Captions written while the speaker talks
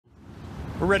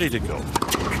We're ready to go.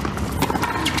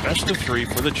 Best of 3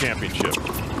 for the championship.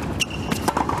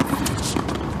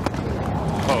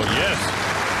 Oh, yes.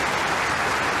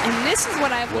 And this is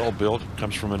what I... Well built,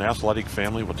 comes from an athletic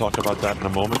family. We'll talk about that in a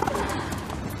moment.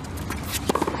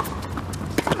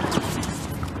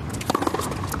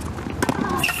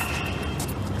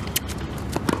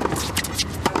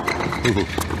 Ooh.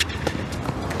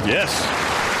 Yes.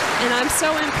 And I'm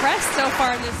so impressed so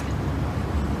far in this.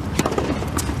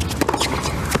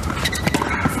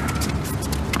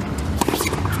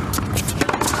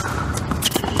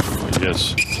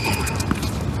 Yes.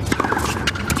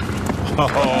 Oh,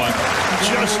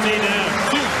 Justine Henin,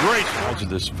 2 great balls in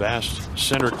this vast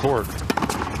center court.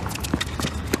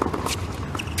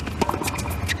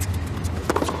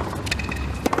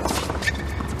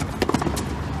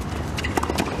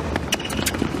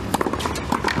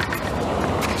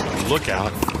 Look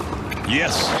out.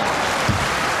 Yes.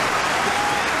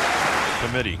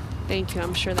 Committee. Thank you.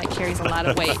 I'm sure that carries a lot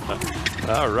of weight.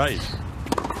 All right.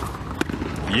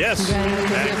 Yes. And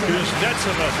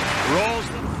Kuznetsova rolls.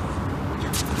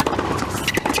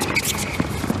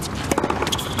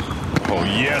 Oh,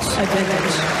 yes.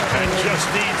 And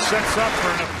Justine sets up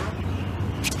for an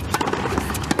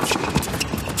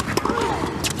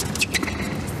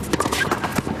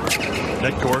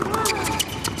net court.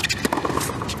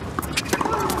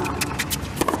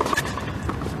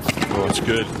 Oh, it's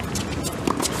good.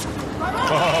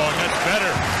 Oh, that's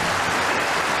better.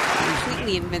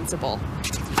 Completely invincible.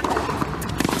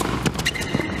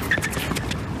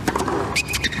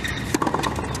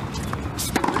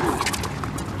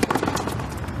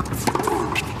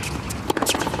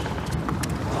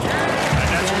 And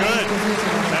that's good.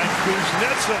 And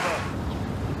Kuznetsova.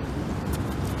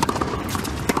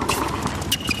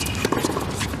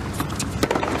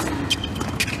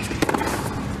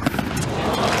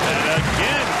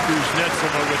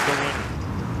 Kuznetsova with the win.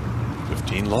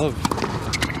 15 love.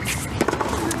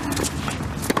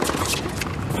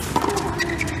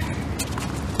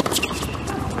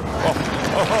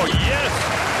 Oh, yes.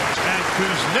 And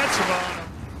Kuznetsova.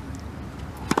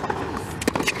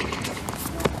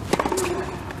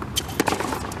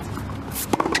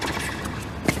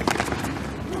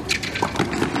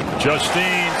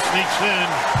 Justine sneaks in.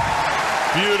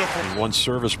 Beautiful. One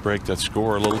service break, that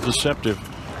score a little deceptive.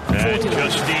 And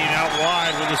Justine out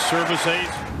wide with a service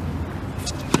ace.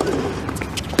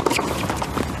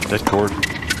 That court.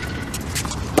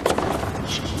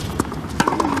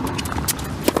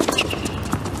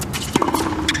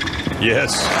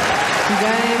 Yes.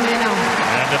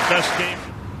 And the best game.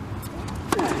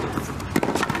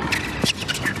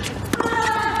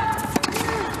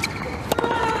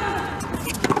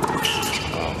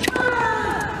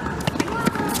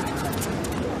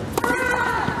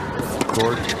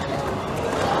 Court.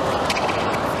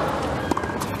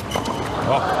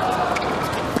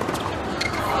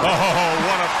 Oh,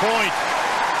 what a point.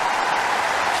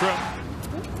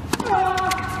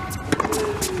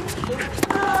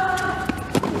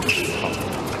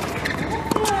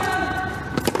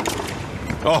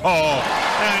 Oh,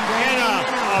 and in a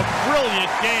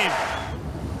brilliant game.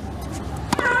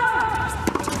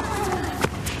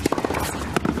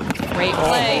 Great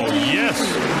play. Oh, yes.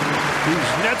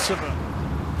 Kuznetsova.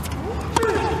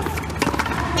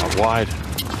 Wide.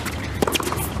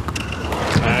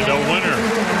 And a winner.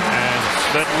 And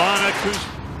Svetlana Kuznetsova.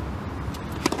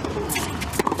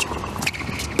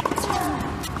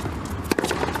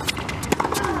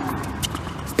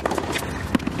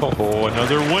 Oh,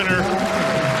 another winner.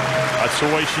 That's the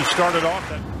way she started off.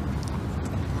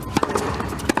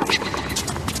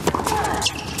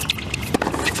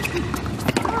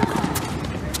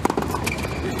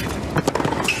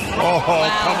 Oh, wow.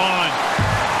 Come on.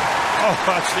 Oh,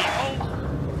 that's the...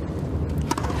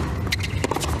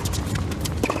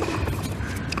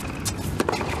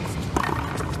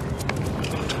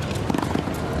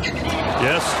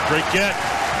 Yes, great get.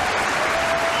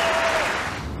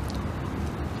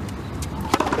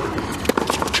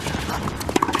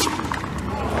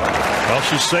 Well,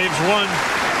 she saves one.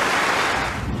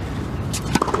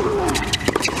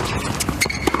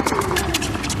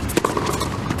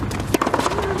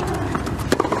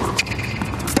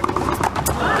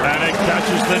 And it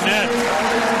catches the net.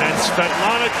 And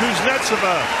Svetlana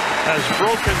Kuznetsova has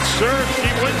broken serve.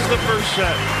 She wins the first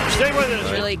set. Stay with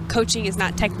us. Really, coaching is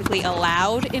not technically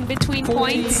allowed in between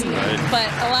points,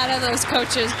 but a lot of those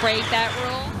coaches break that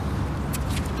rule.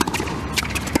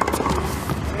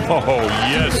 Oh,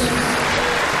 yes.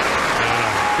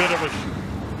 Bit of a...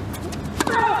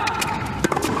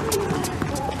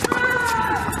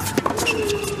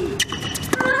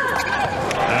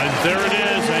 And there it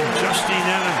is, and Justine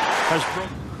Henin has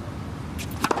broken.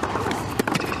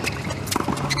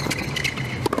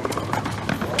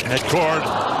 At court.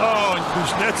 Oh, and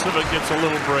Kuznetsova gets a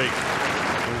little break.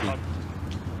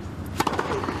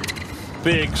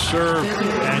 Big serve,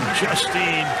 and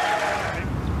Justine.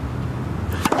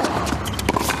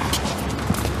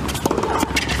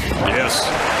 Yes.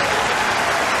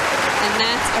 And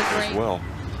that's a great. Well.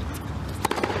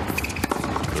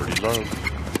 30 love.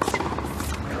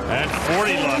 And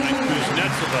 40 love, and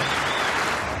Kuznetsova.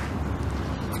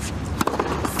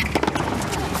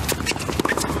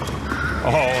 Oh,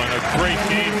 and a great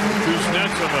game from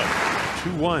Kuznetsova.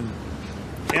 2-1.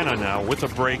 Anna now with a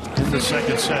break in the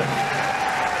second set.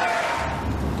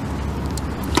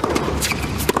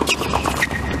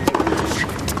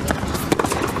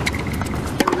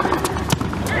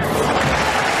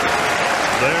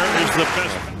 There is the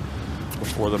best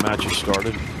before the matches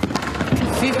started.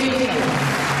 50.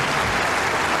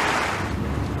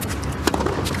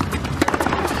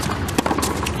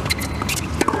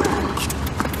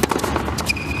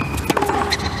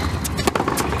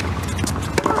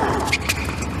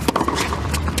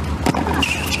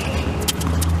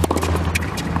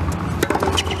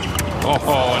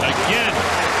 Oh, and again.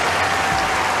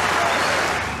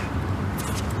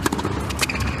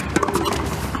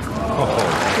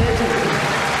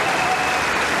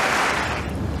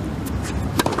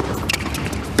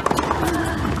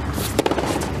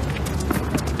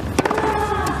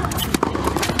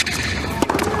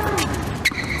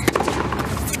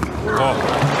 Oh.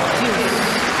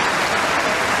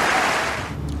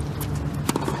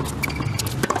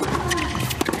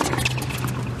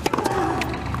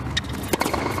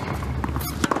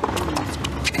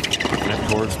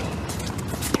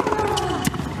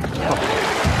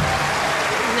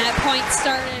 And that point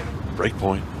started. Break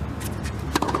point.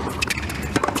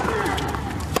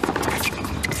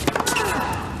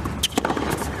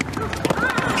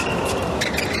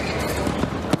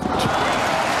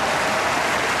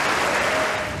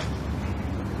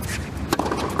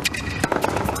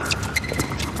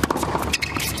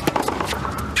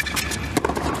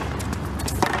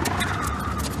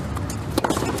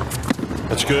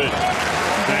 That's good.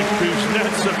 And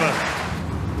Kuznetsova.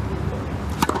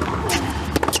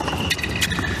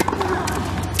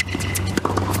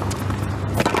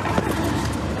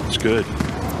 It's good.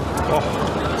 Oh.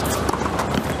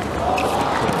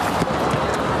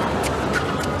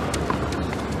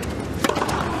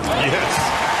 Yes.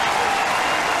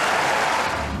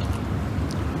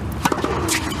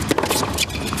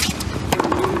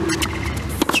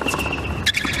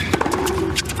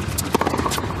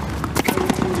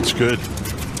 It's good.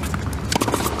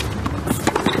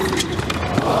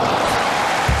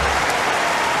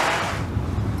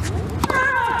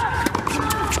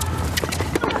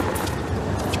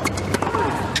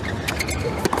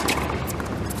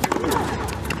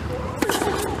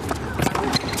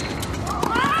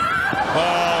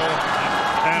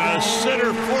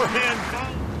 Center forehand.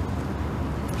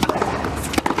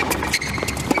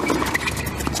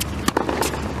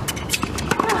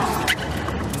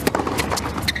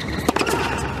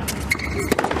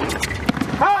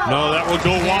 No, that will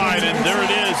go wide, and there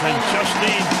it is. And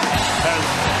Justine has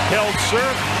held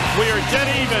serve. We are dead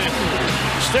even.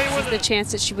 Stay with the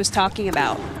chance that she was talking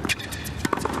about.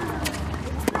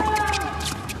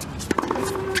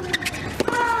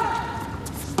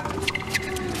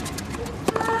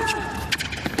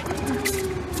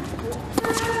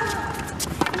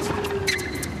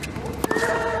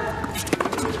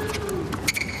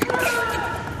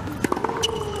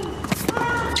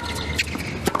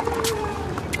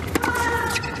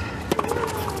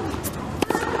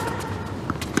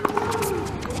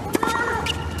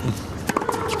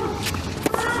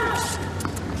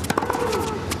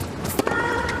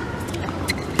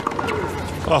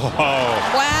 Oh,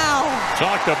 wow.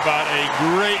 Talk about a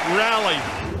great rally.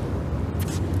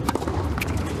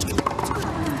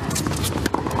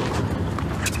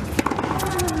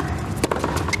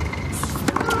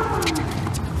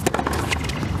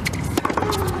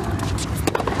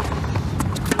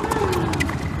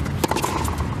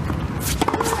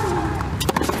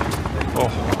 Oh.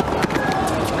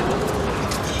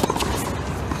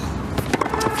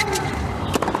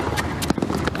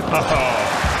 Oh.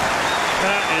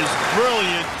 That is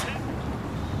brilliant.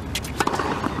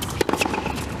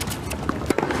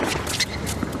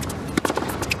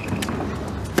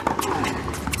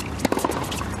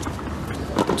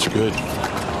 It's good.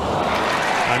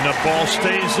 And the ball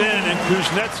stays in, and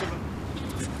Kuznetsova.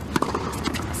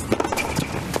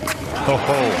 Oh.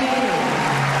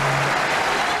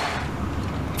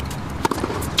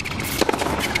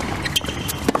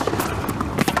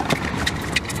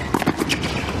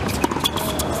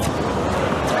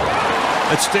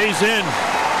 It stays in.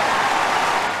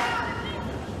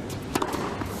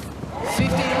 15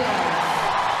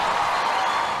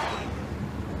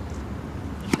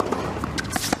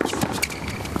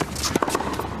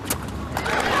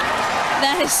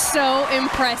 That is so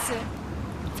impressive.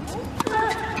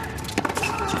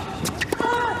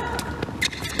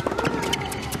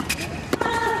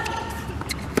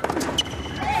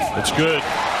 It's good.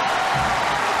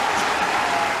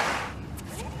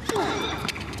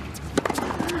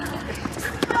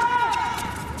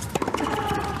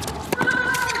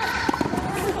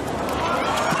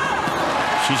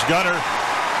 She's got her.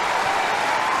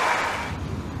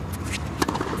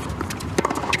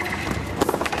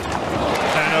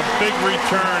 And a big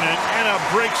return, and Anna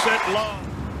breaks it long.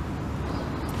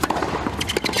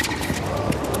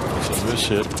 So this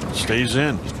hit stays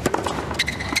in.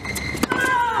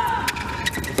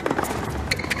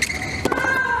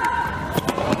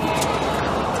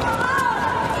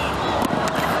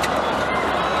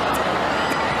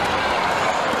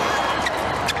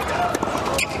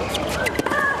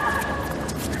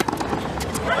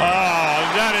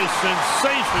 That is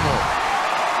sensational.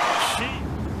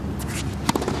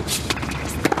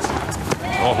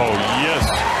 Oh, yes.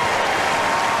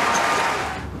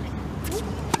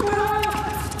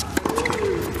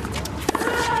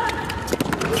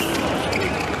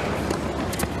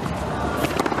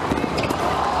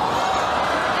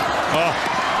 Oh.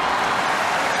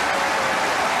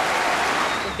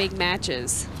 The big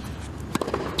matches.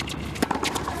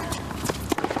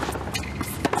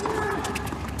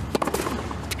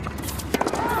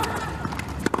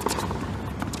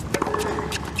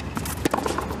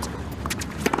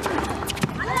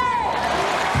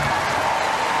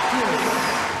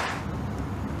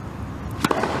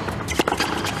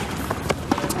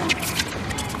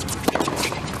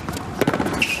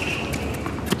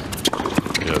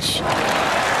 Yes.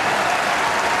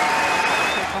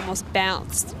 Almost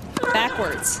bounced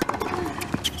backwards.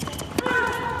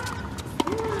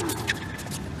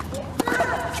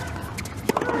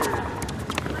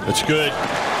 It's good.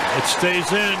 It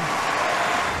stays in.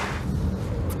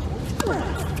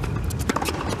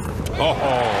 Oh.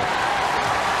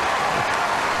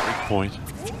 Big point.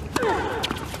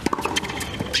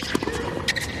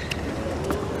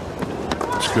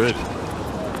 It's good.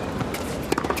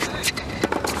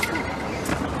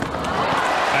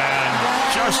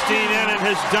 Justine Henin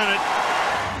has done it.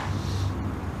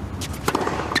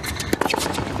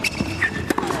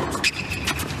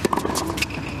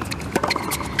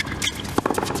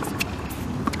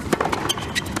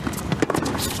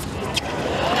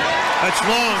 That's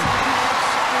long.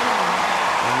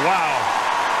 Wow.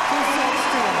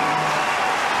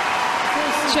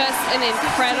 Just an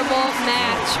incredible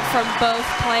match from both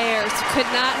players.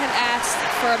 Could not have asked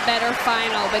for a better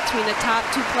final between the top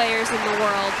two players in the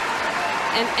world.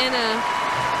 And Anna,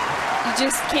 you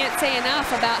just can't say enough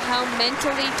about how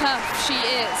mentally tough she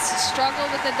is.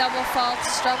 Struggled with the double faults,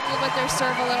 struggled with her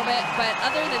serve a little bit, but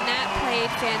other than that,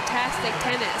 played fantastic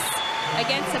tennis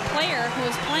against a player who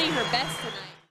was playing her best tonight.